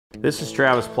This is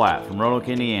Travis Platt from Roanoke,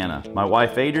 Indiana. My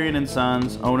wife Adrienne and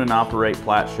sons own and operate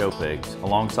Platt Showpigs.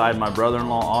 Alongside my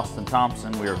brother-in-law Austin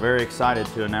Thompson, we are very excited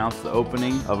to announce the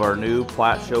opening of our new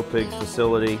Platt Showpigs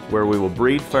facility where we will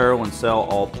breed, farrow, and sell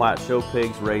all Platt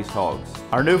Showpigs raised hogs.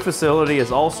 Our new facility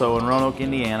is also in Roanoke,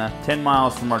 Indiana, 10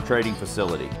 miles from our trading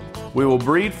facility. We will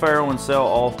breed, farrow, and sell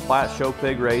all Platt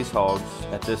Showpig raised hogs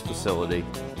at this facility.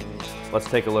 Let's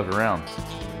take a look around.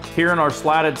 Here in our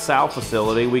slatted sow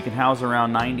facility, we can house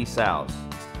around 90 sows.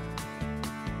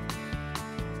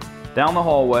 Down the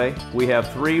hallway, we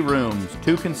have 3 rooms.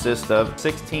 2 consist of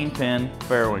 16-pin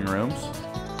farrowing rooms.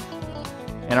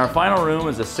 And our final room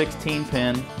is a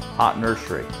 16-pin hot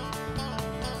nursery.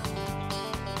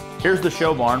 Here's the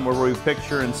show barn where we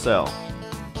picture and sell.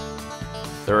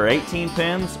 There are 18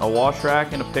 pins, a wash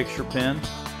rack and a picture pin,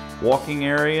 walking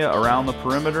area around the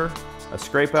perimeter, a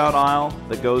scrape out aisle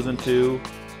that goes into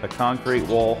a concrete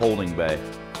wall holding bay.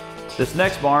 This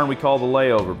next barn we call the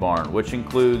layover barn, which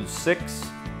includes 6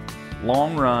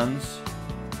 long runs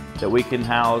that we can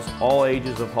house all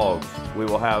ages of hogs. We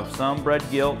will have some bred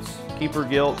gilts, keeper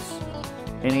gilts,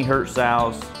 any hurt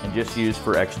sows, and just used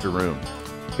for extra room.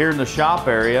 Here in the shop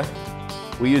area,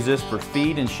 we use this for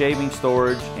feed and shaving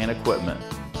storage and equipment.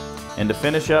 And to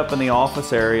finish up in the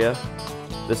office area,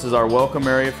 this is our welcome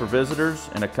area for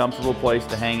visitors and a comfortable place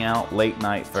to hang out late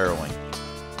night farrowing.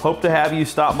 Hope to have you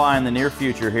stop by in the near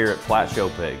future here at Platt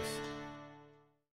Showpigs.